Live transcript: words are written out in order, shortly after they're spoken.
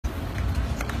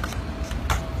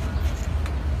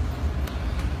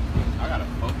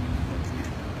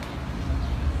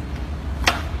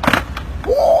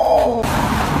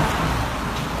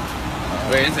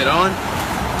Wait, is it on? Alright,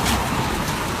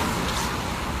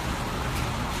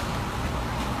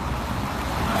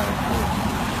 cool.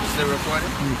 Still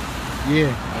recording?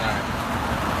 Yeah. Alright.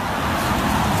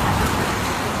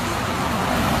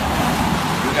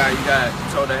 You got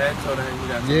toe to head, you got toe to head?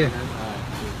 Yeah. Alright,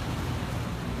 cool.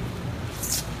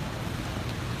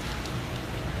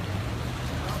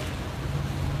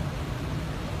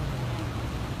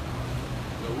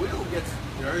 The wheel gets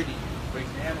dirty, but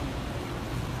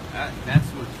that's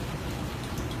what.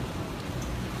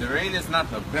 The rain is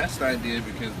not the best idea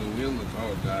because the wheel is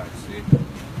all God, see?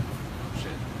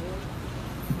 Shit.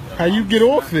 How you get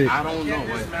off it? I don't know.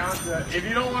 If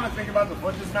you don't want to think about the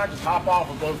foot dismount, just hop off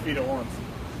with both feet at once.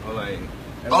 Or like,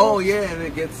 oh yeah, and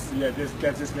it gets. Yeah, that's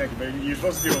disconnected, baby. You're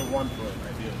supposed to do it with one foot,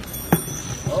 ideally.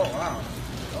 Oh wow.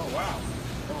 Oh wow.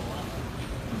 Oh wow.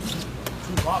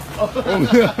 Too possible.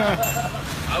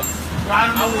 I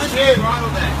wish we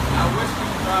throttled that. I wish we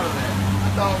throttled that. I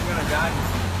thought I was gonna die.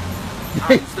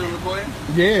 Are you still recording?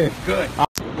 Yeah. Good. Look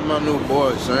at my new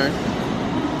board, son.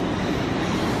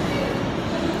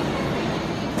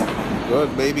 Good,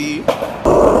 baby.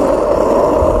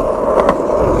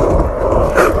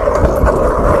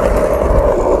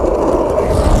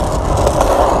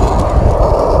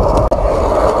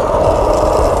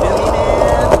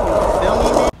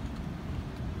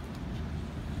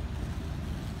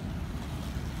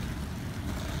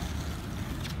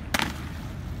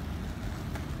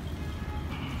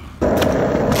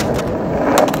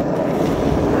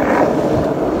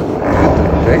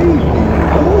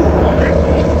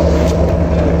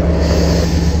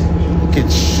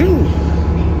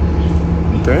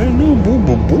 Brand new boo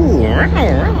boo boo.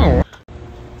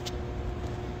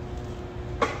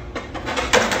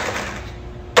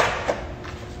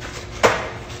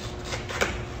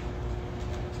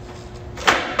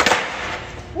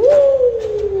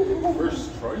 Where's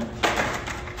Troy?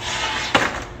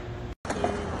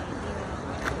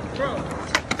 Bro.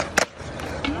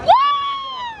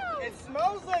 Woo! It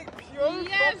smells like pure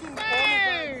Yes, fucking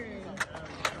sir.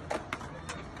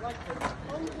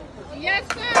 Yes,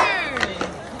 sir.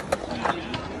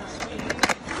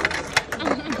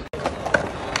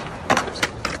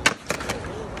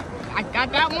 I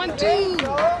got that one too.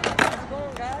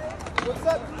 What's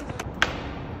up?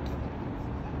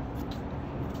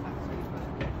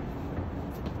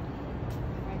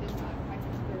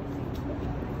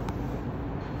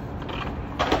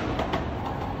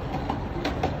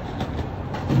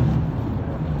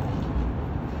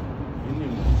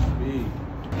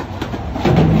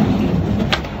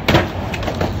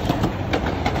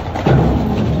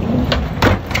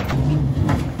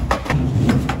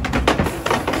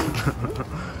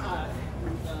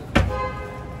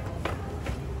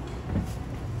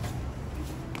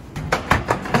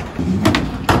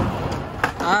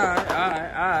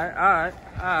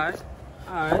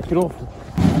 Alright. Get off.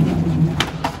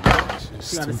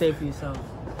 You gotta save for yourself.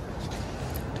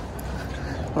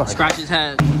 Oh, Scratch his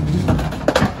head.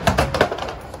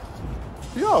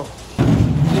 yo.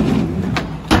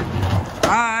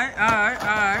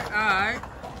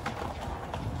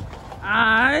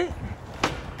 Alright.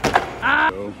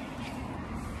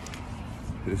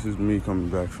 This is me coming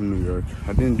back from New York.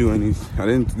 I didn't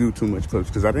do too much clips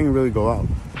because I didn't really go out.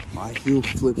 My heel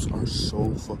flips are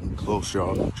so fucking close,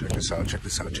 y'all. Check this out. Check.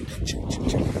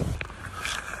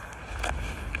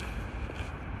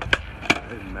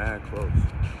 They're mad close.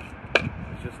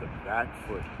 It's just a back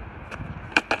foot.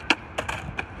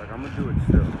 Like, I'm gonna do it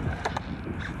still.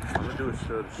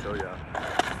 To show y'all.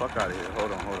 Fuck out of here.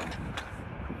 Hold on.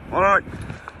 All right.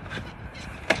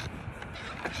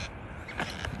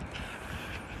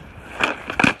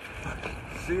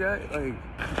 See that? Like,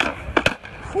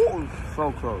 whew,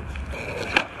 so close.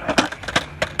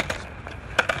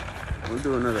 We'll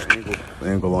do another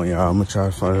angle on y'all. I'm gonna try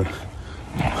to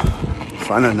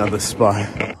find another spot.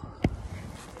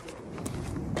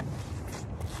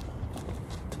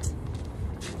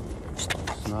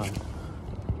 It's not.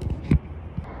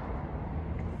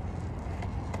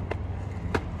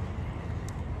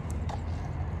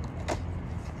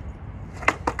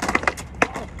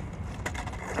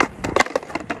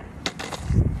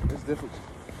 Difficult.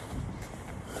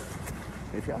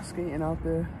 If y'all skating out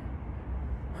there,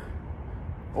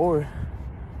 or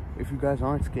if you guys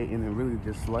aren't skating and really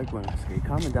just like learning to skate,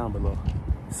 comment down below.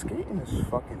 Skating is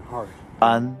fucking hard.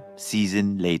 1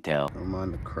 season later. Don't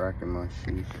mind the crack in my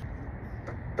shoes.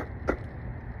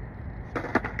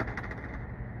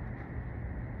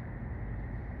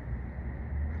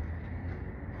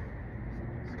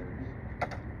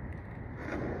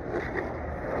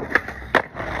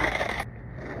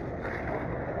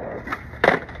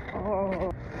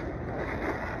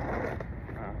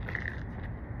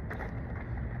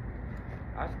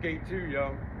 I skate too,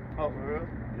 yo. Oh, for real?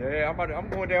 Yeah, I'm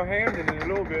going down Hamden in a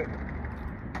little bit.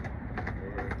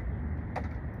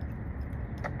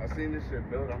 I seen this shit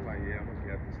built. I'm like, yeah, I'm gonna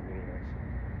get this little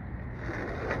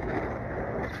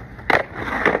ass.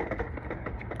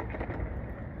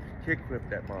 Kick flip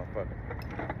that motherfucker.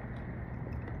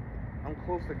 I'm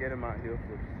close to getting my heel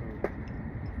flips too.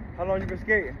 How long you been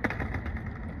skating?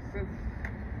 Since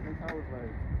I was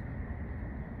like,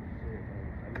 shit, like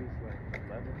at least like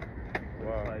 11. So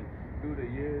Wow. it's like through the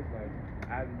years, like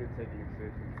I haven't been taking it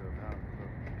serious until now. So.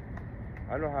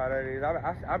 I know how that is.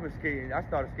 I've been skating. I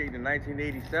started skating in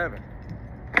 1987.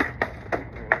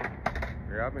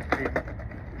 Yeah, I've been skating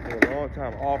for a long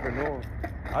time, off and on.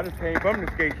 I just came from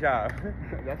the skate shop.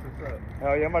 That's what's up.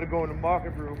 Hell yeah, I'm about to go in the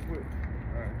market real quick.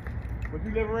 Alright. But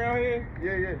you live around here?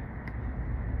 Yeah.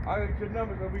 I'll get your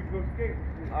number so we can go skate.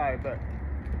 Alright, bet.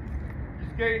 You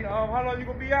skating, how long you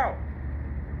gonna be out?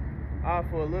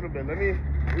 For a little bit. Let me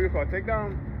record. Take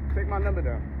my number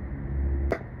down.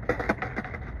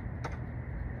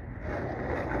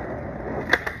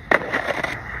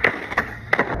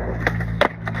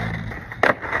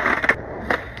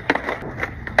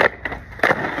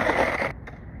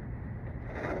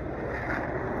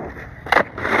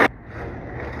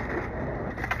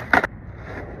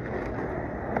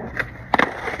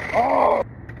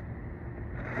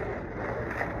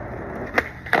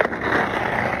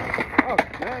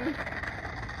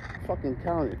 Fucking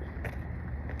counted.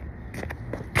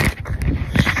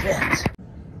 Shit.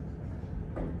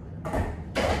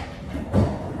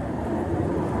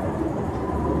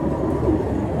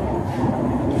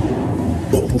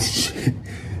 Oh shit.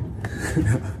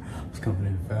 It's coming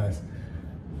in fast.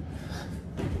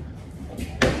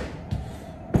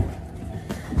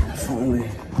 Finally,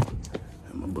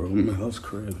 at my bro in my house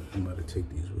crib, I'm about to take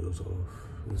these wheels off.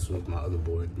 This was my other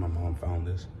board. My mom found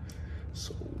this.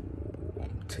 So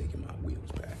I'm taking my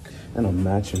wheels back. And I'm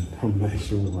matching with my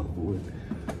board.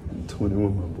 I'm 20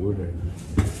 with my board right now.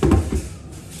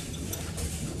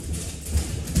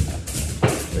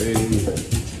 Hey.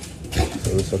 So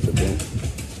what's up to Ben?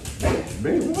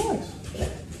 Ben, relax.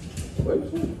 Why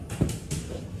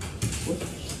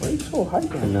are you so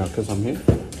hyped right now? Because I'm here?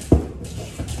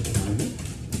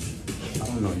 I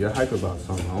don't know. You're hyped about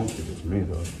something. I don't think it's me,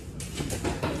 though.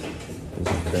 This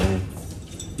is Ben.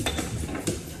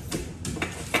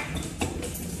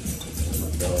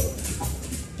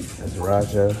 That's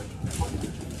Raja.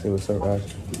 Say what's up, Raja.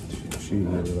 She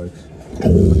really likes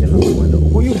looking out the window.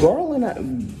 Who you garling at?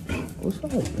 What's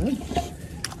up, man?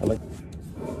 I like.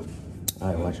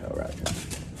 Alright, watch out, Raja.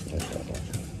 Watch out.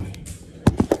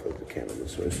 Put the camera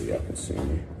this way so y'all can see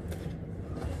me.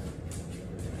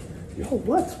 Yo,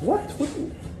 what?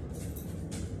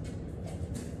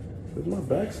 Does my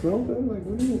back smell good? Like,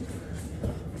 what do you?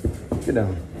 Get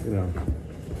down.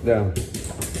 Down.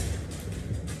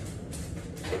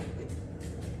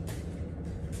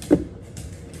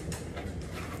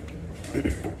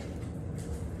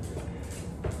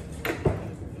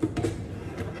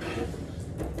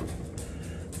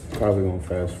 Probably gonna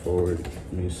fast forward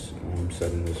me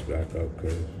setting this back up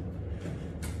because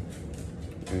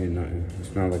ain't nothing.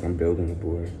 It's not like I'm building a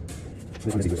board.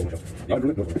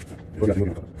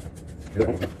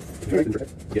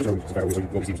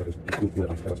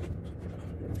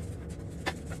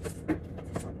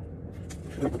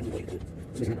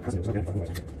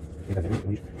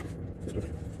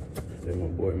 Then my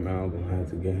boy Mal gonna have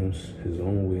to get him his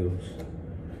own wheels.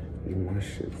 And my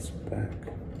shit's back.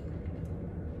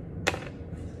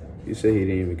 You say he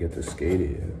didn't even get to skate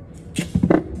it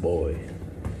yet. Boy.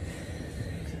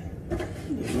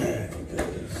 Man,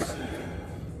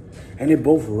 and they're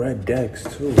both red decks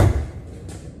too.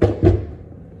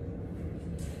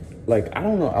 Like, I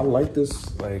don't know, I like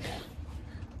this, like,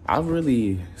 I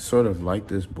really sort of like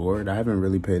this board. I haven't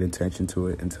really paid attention to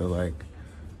it until like,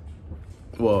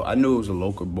 well, I knew it was a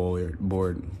local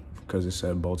board because it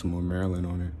said Baltimore, Maryland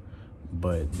on it.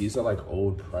 But these are like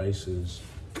old prices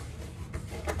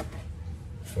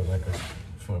for like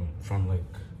from like,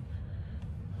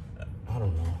 I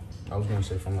don't know. I was gonna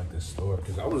say from like this store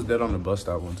because I was dead on the bus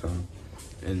stop one time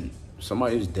and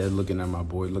somebody was dead looking at my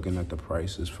board, looking at the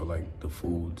prices for like the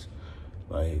foods,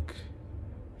 like,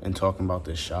 and talking about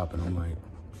this shop, and I'm like,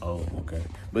 oh, okay.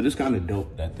 But it's kind of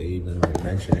dope that they even like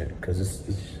mention it because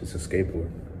it's a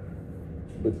skateboard.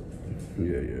 But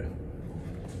yeah.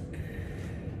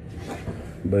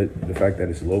 But the fact that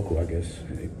it's local, I guess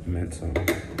it meant something.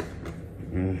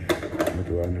 What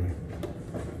do I know?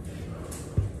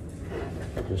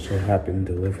 Just so happened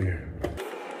to live here.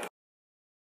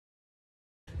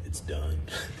 It's done.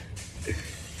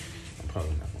 I'm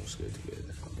probably not gonna skate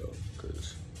together though,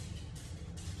 because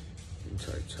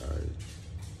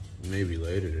maybe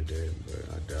later today, but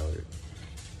I doubt it.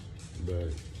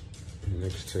 But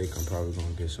next take, I'm probably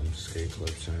gonna get some skate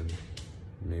clips and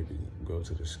maybe go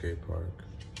to the skate park.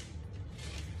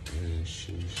 And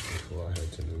sheesh, before I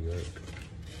head to New York.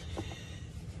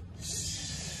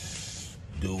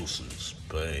 Deuces,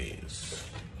 space,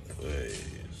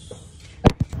 space.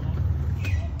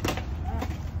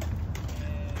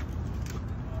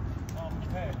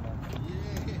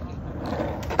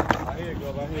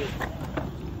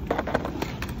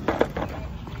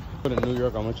 But in New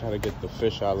York, I'm gonna try to get the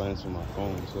fisheye lens for my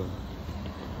phone too.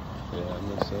 Yeah, I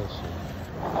miss that shit.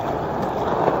 I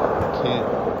can't.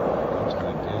 I'm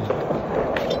trying to get it.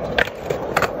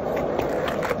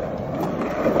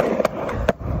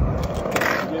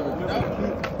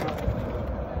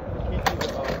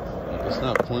 It's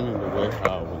not pointing the way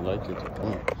how I would like it to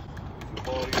point.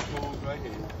 All these tools right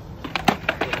here.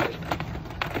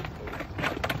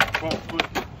 Front foot.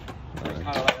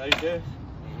 Kind of like this.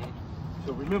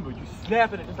 So remember, you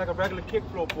snapping it just like a regular kick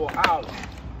flow for an hour.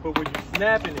 But when you're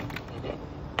snapping it,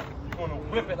 you're gonna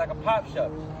whip it like a pop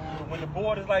shot. So when the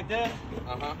board is like this,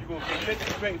 you're gonna flick it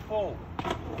straight forward.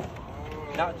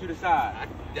 Not to the side. I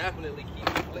definitely keep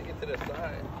flicking to the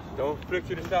side. Don't flick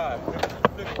to the side.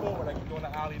 Flick forward like you're doing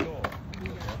the ollie door.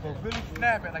 But really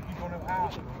snap it like you're doing an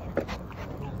ollie.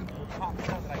 Pop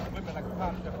shot, like whip it like a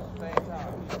pop shot at the same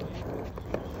time.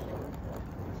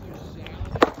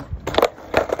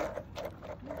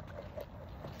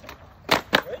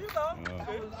 There you go.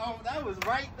 That was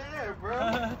right there, bro.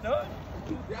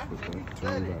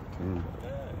 Turn back.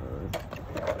 Alright.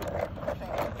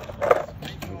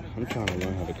 I'm trying to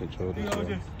learn how to control this.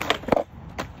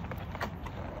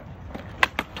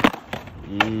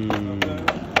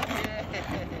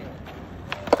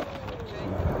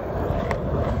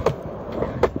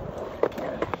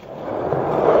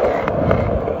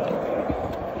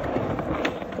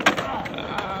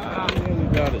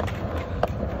 Got it.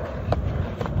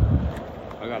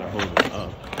 I gotta hold it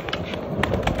up.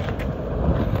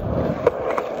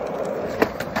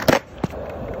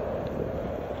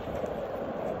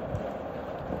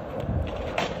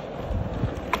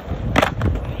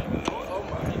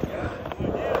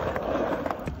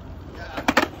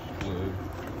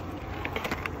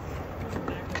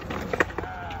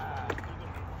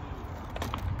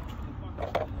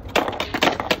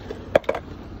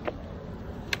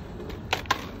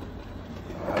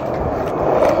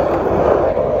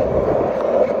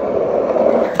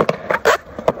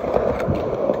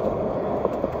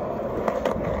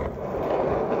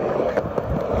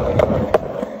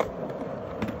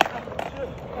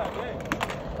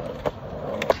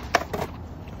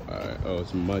 Oh,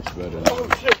 it's much better now. Oh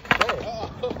shit!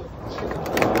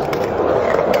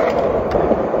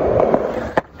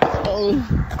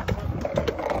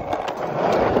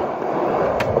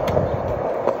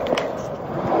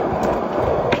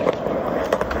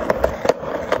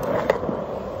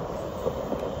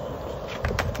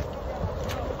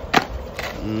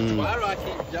 Why do I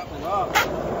keep jumping off?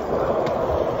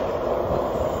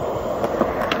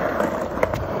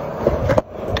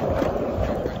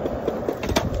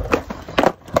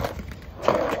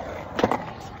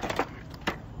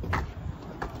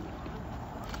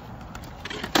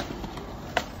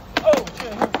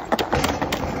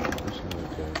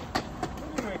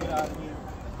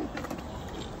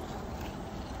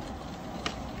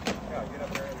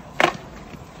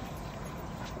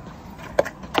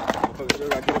 I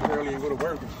get up early and go to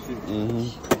work and shit.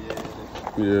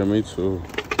 Yeah, me too.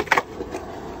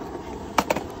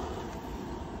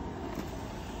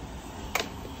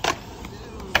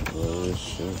 Oh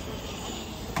shit.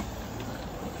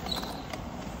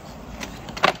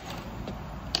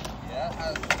 Yeah,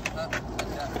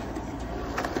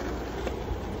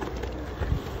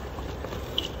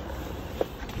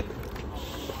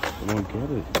 Come on, get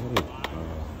it.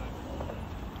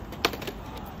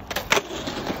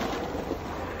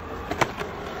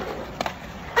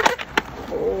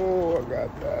 Oh, I got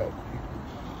that.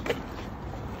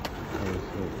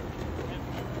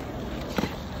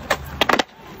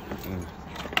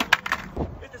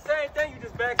 It's the same thing, you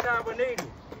just backside 180.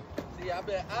 see, I've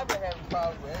been having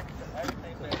problems with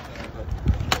everything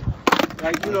backside.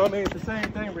 Like, you know what I mean? It's the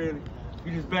same thing, really.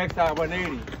 You just backside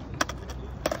 180.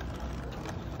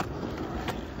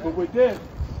 But with this,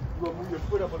 you're gonna move your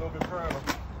foot up a little bit further.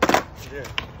 Yeah.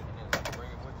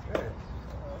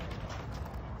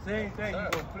 Same thing, you're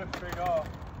gonna flip straight off,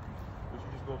 but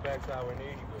you just go backside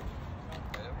 180 with it.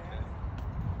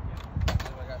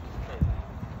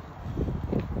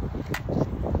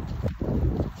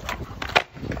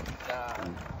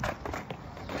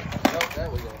 There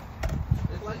we go.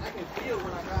 It's like I can feel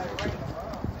when I got it right.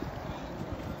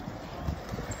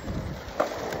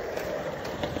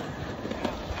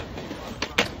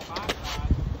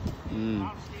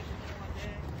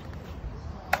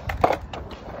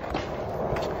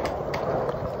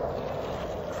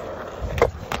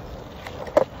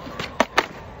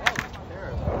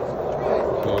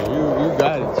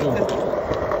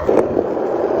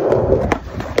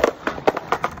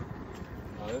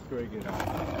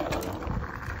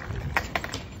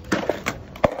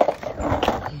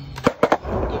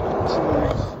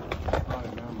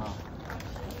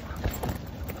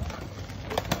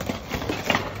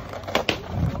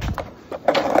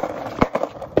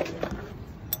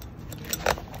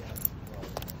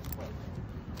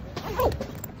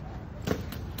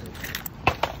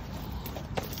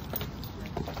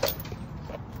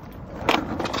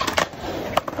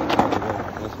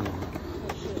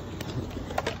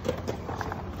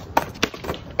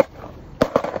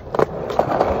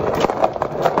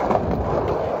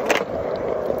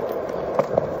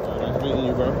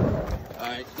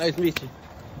 Nice to meet you.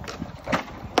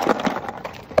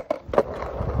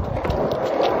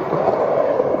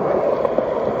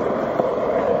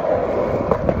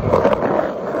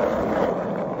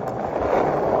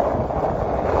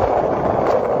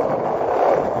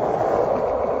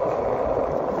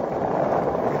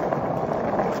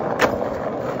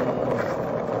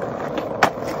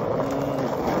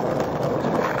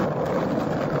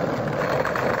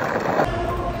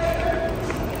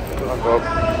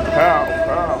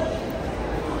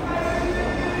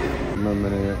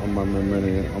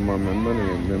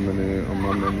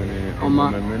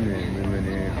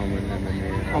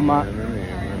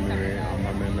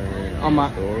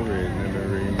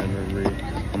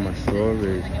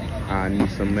 I need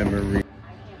some memory.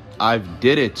 I've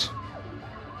did it.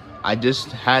 I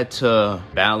just had to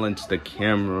balance the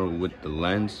camera with the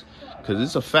lens because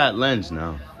it's a fat lens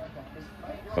now.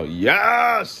 Oh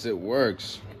yes, it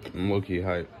works. I'm low-key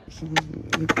hype. Let's see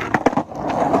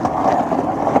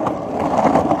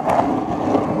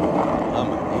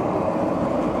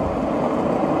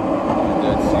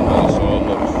how this all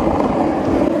looks.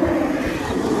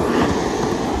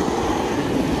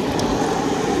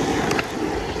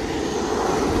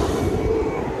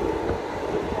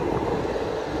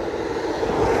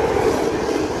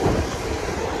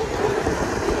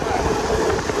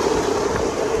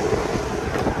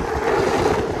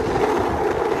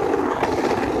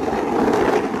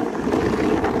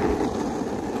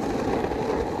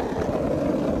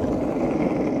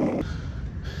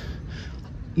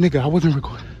 Nigga, I wasn't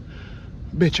recording.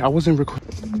 Bitch, I wasn't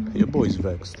recording. Your boy's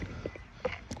vexed.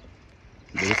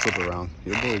 Get a flip around.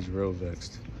 Your boy's real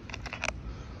vexed.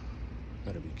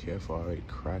 Gotta be careful. I already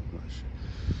cracked my shit.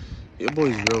 Your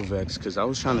boy's real vexed because I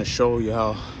was trying to show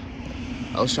y'all.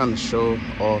 I was trying to show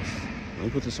off. Let me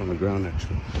put this on the ground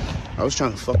actually. I was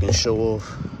trying to fucking show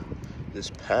off this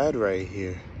pad right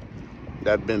here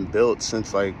that been built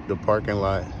since like the parking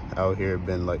lot out here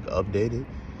been like updated.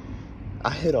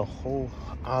 I hit a whole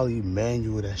ollie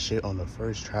manual that shit on the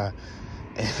first try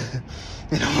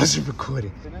and I wasn't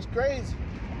recording. And that's crazy.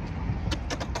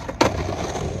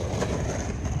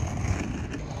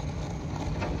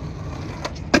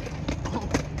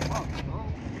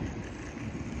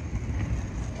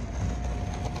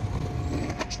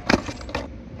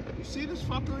 You see this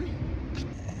fuckery?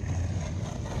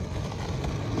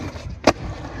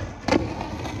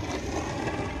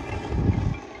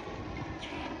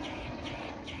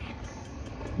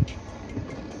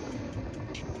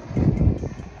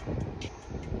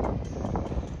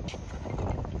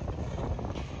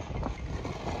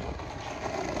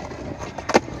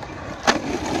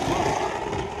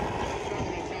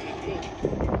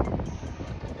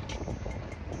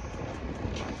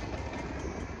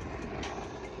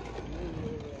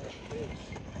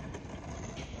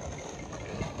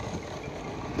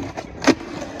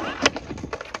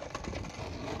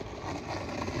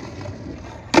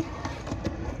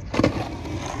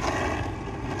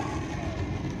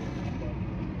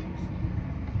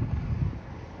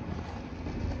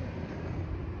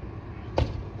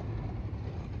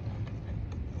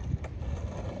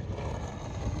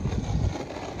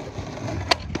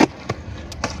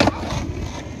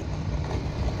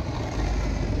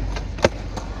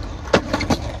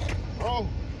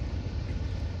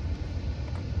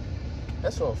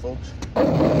 That's all, folks. I'm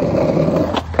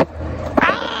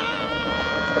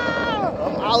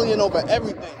ollieing over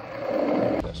everything.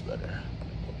 That's better.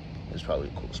 It's probably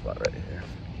a cool spot right here.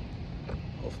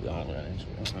 Hopefully I don't run into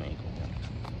it. I ain't going down.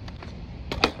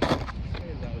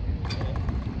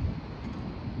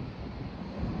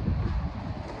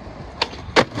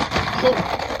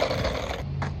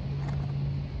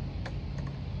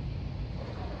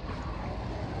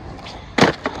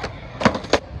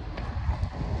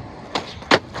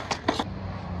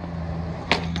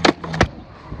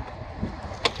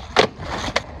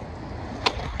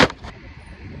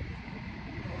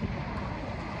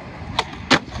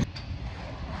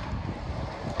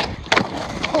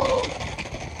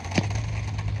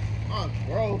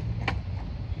 Bro,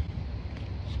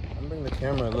 I'm bringing the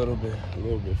camera a little bit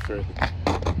further.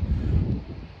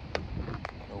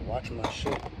 Yo, watch my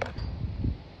shit.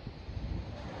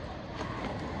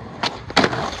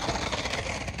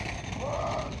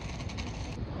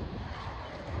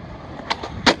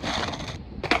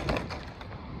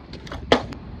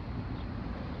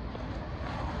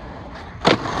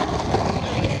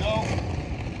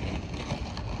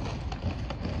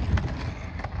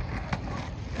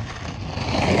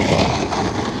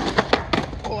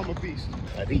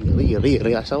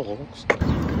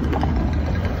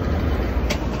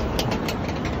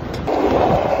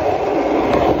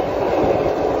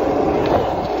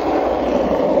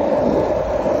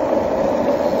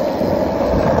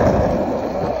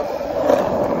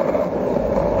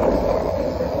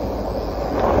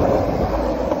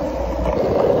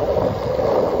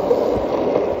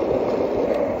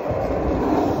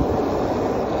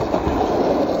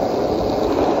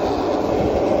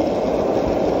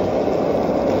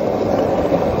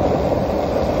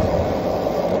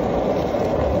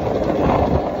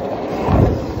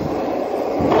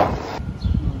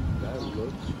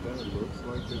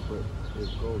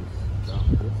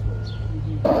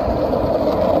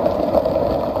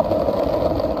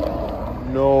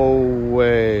 No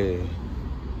way.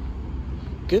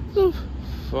 Get the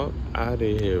fuck out of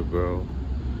here, bro.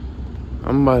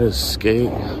 I'm about to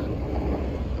skate.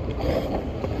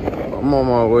 I'm on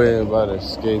my way about to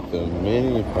skate the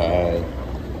mini pad.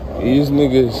 These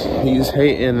niggas, these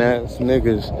hating ass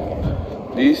niggas,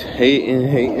 these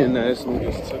hating ass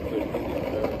niggas took the mini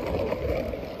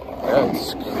pad.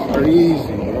 That's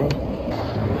crazy, bro.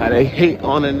 How they hate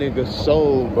on a nigga's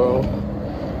soul, bro.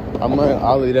 I might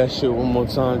ollie that shit one more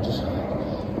time just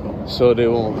so they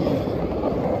won't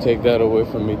take that away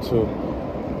from me too.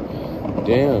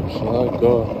 Damn, shall I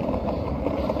go?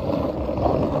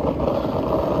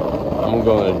 I'm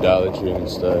going to Dollar Tree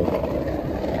instead.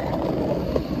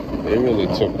 They really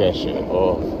took that shit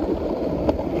off.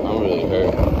 I'm really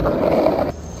hurt.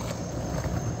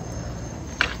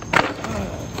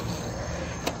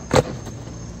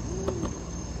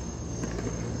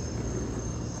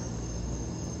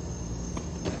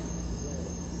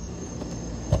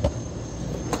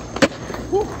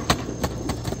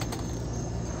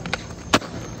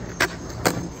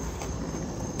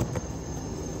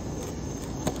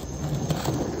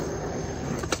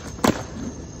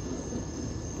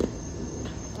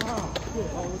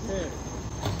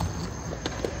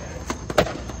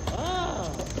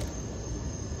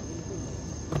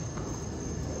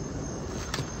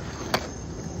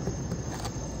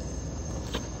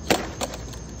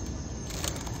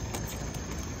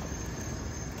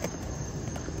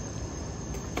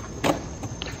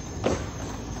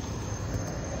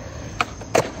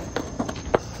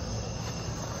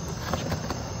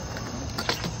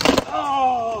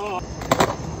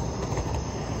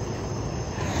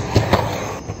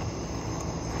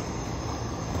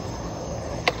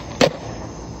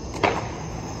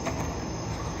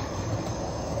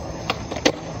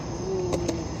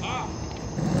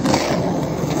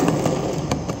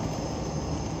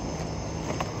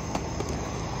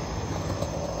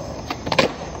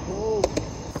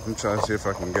 I'm trying to see if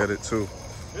I can get it too.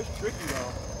 It's tricky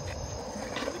though.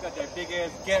 You got that big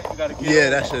ass gap you gotta get. Yeah,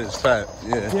 that shit is fat.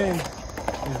 Yeah. Then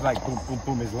it's like boom, boom,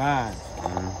 boom, it's lines.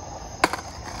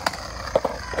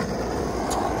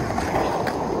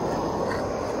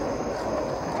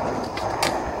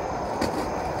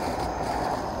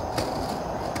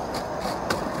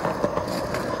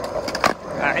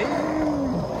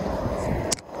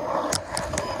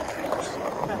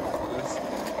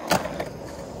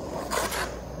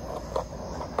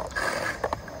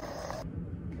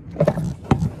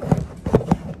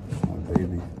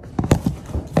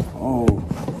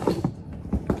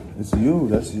 It's you,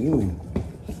 that's you.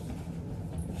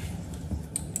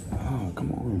 Oh,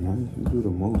 come on, man. You do the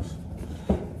most.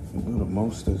 You do the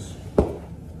mostest.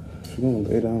 If you're gonna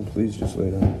lay down, please just lay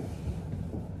down.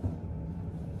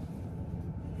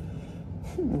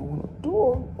 I want a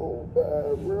dog so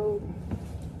bad, bro.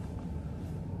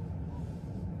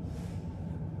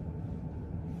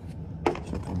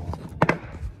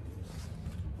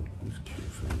 This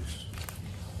cute face.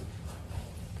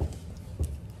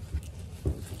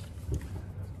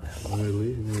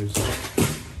 Really?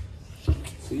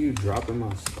 See you dropping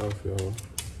my stuff, yo.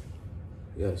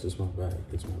 Yes, it's my bag.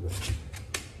 It's my bag.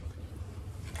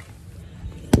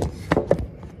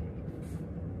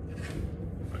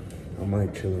 I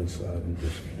might chill inside and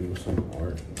just do some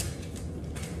art.